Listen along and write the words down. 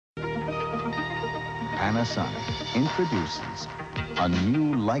Panasonic introduces a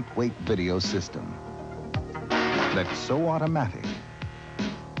new lightweight video system that's so automatic,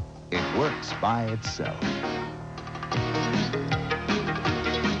 it works by itself.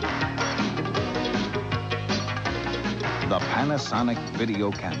 The Panasonic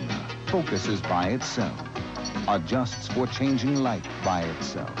video camera focuses by itself, adjusts for changing light by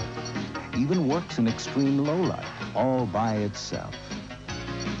itself, even works in extreme low light all by itself.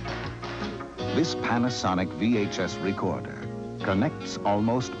 This Panasonic VHS recorder connects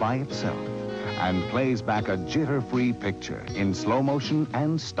almost by itself and plays back a jitter-free picture in slow motion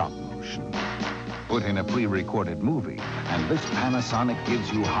and stop motion. Put in a pre-recorded movie, and this Panasonic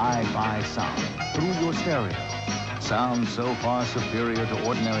gives you hi-fi sound through your stereo. Sound so far superior to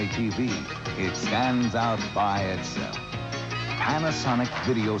ordinary TV, it stands out by itself. Panasonic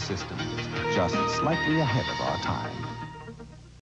video systems, just slightly ahead of our time.